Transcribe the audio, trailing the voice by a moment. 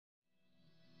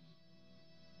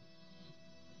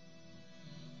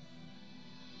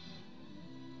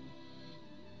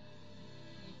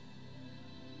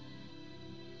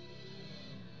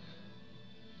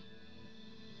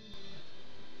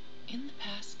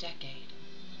decade,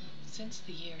 since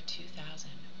the year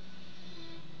 2000,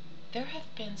 there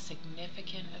have been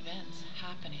significant events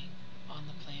happening on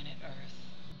the planet Earth.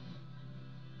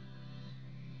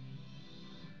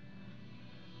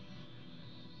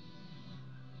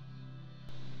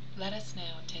 Let us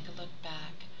now take a look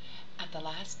back at the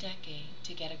last decade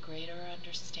to get a greater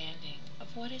understanding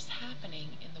of what is happening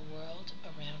in the world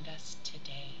around us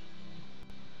today.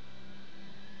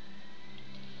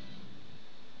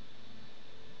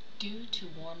 Due to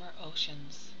warmer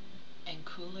oceans and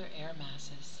cooler air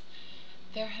masses,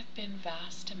 there have been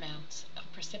vast amounts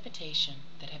of precipitation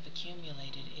that have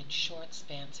accumulated in short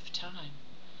spans of time,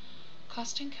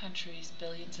 costing countries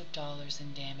billions of dollars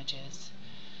in damages.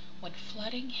 When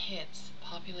flooding hits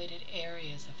populated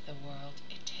areas of the world,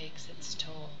 it takes its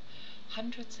toll.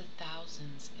 Hundreds of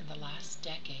thousands in the last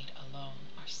decade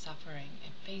alone are suffering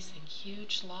and facing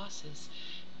huge losses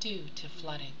due to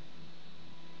flooding.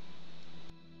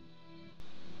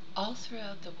 All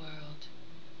throughout the world,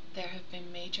 there have been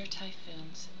major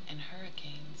typhoons and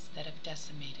hurricanes that have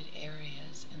decimated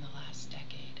areas in the last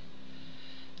decade.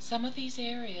 Some of these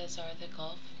areas are the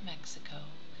Gulf of Mexico,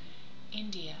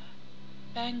 India,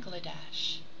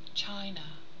 Bangladesh,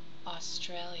 China,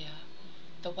 Australia,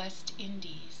 the West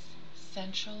Indies,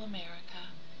 Central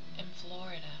America, and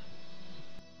Florida.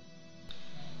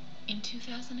 In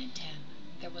 2010,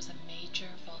 there was a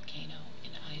major volcano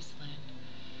in Iceland.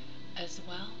 As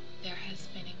well, there has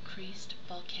been increased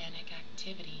volcanic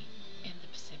activity in the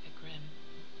Pacific Rim.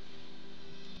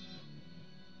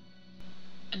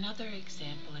 Another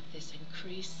example of this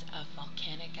increase of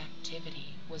volcanic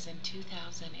activity was in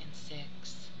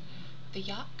 2006. The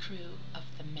yacht crew of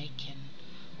the Methane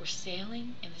were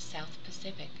sailing in the South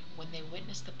Pacific when they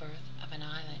witnessed the birth of an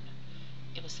island.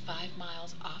 It was 5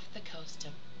 miles off the coast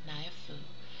of Niue,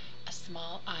 a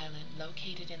small island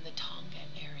located in the Tonga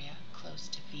area close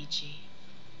to Fiji.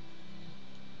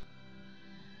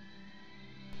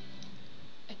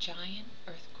 A giant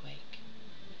earthquake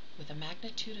with a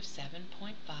magnitude of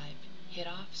 7.5 hit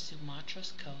off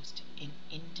Sumatra's coast in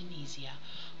Indonesia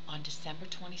on December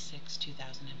 26,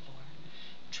 2004,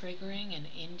 triggering an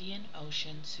Indian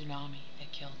Ocean tsunami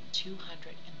that killed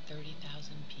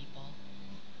 230,000 people.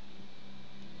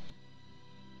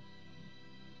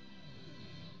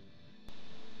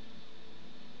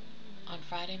 On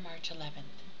Friday, March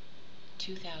 11th,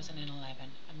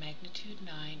 2011, a magnitude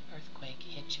 9 earthquake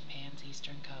hit Japan's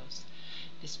eastern coast.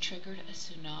 This triggered a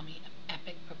tsunami of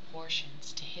epic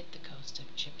proportions to hit the coast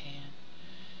of Japan.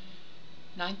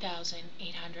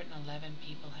 9,811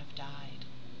 people have died.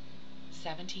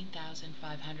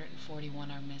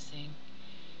 17,541 are missing,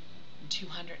 and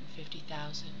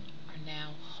 250,000 are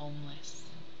now homeless.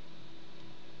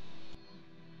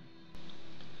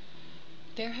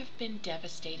 There have been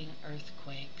devastating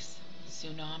earthquakes,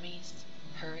 tsunamis,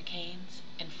 hurricanes,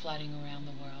 and flooding around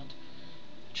the world.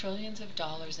 Trillions of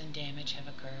dollars in damage have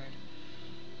occurred.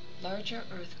 Larger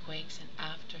earthquakes and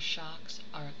aftershocks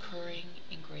are occurring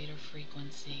in greater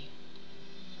frequency.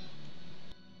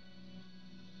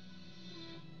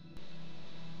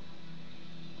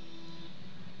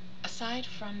 Aside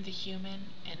from the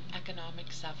human and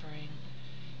economic suffering,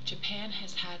 Japan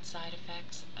has had side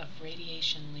effects of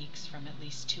radiation leaks from at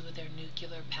least 2 of their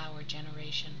nuclear power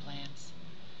generation plants,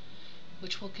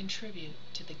 which will contribute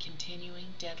to the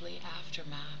continuing deadly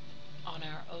aftermath on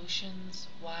our oceans,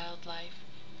 wildlife,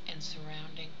 and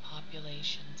surrounding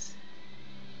populations.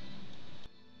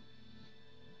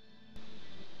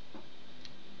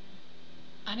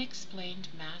 Unexplained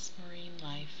mass marine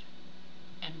life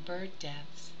and bird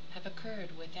deaths have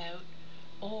occurred without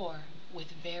or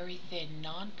with very thin,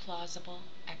 non-plausible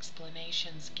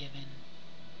explanations given.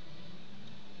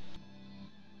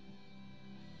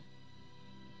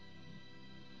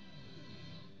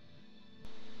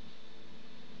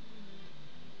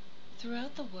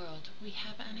 Throughout the world, we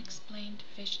have unexplained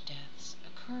fish deaths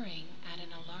occurring at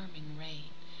an alarming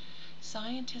rate.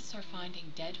 Scientists are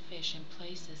finding dead fish in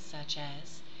places such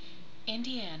as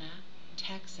Indiana,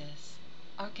 Texas,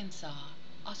 Arkansas,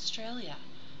 Australia,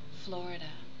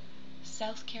 Florida,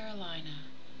 South Carolina,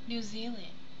 New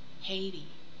Zealand, Haiti,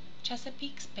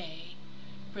 Chesapeake Bay,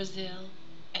 Brazil,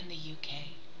 and the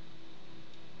UK.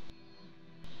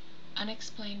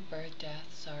 Unexplained bird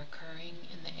deaths are occurring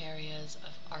in the areas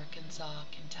of Arkansas,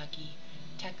 Kentucky,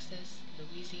 Texas,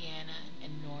 Louisiana,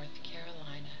 and North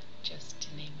Carolina, just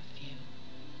to name a few.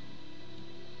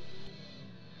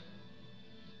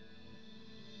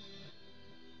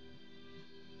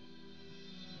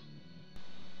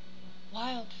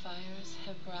 Wildfires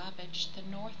have ravaged the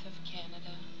north of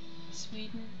Canada,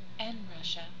 Sweden, and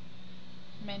Russia.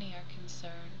 Many are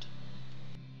concerned.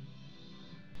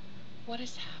 What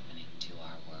is happening to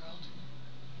our world?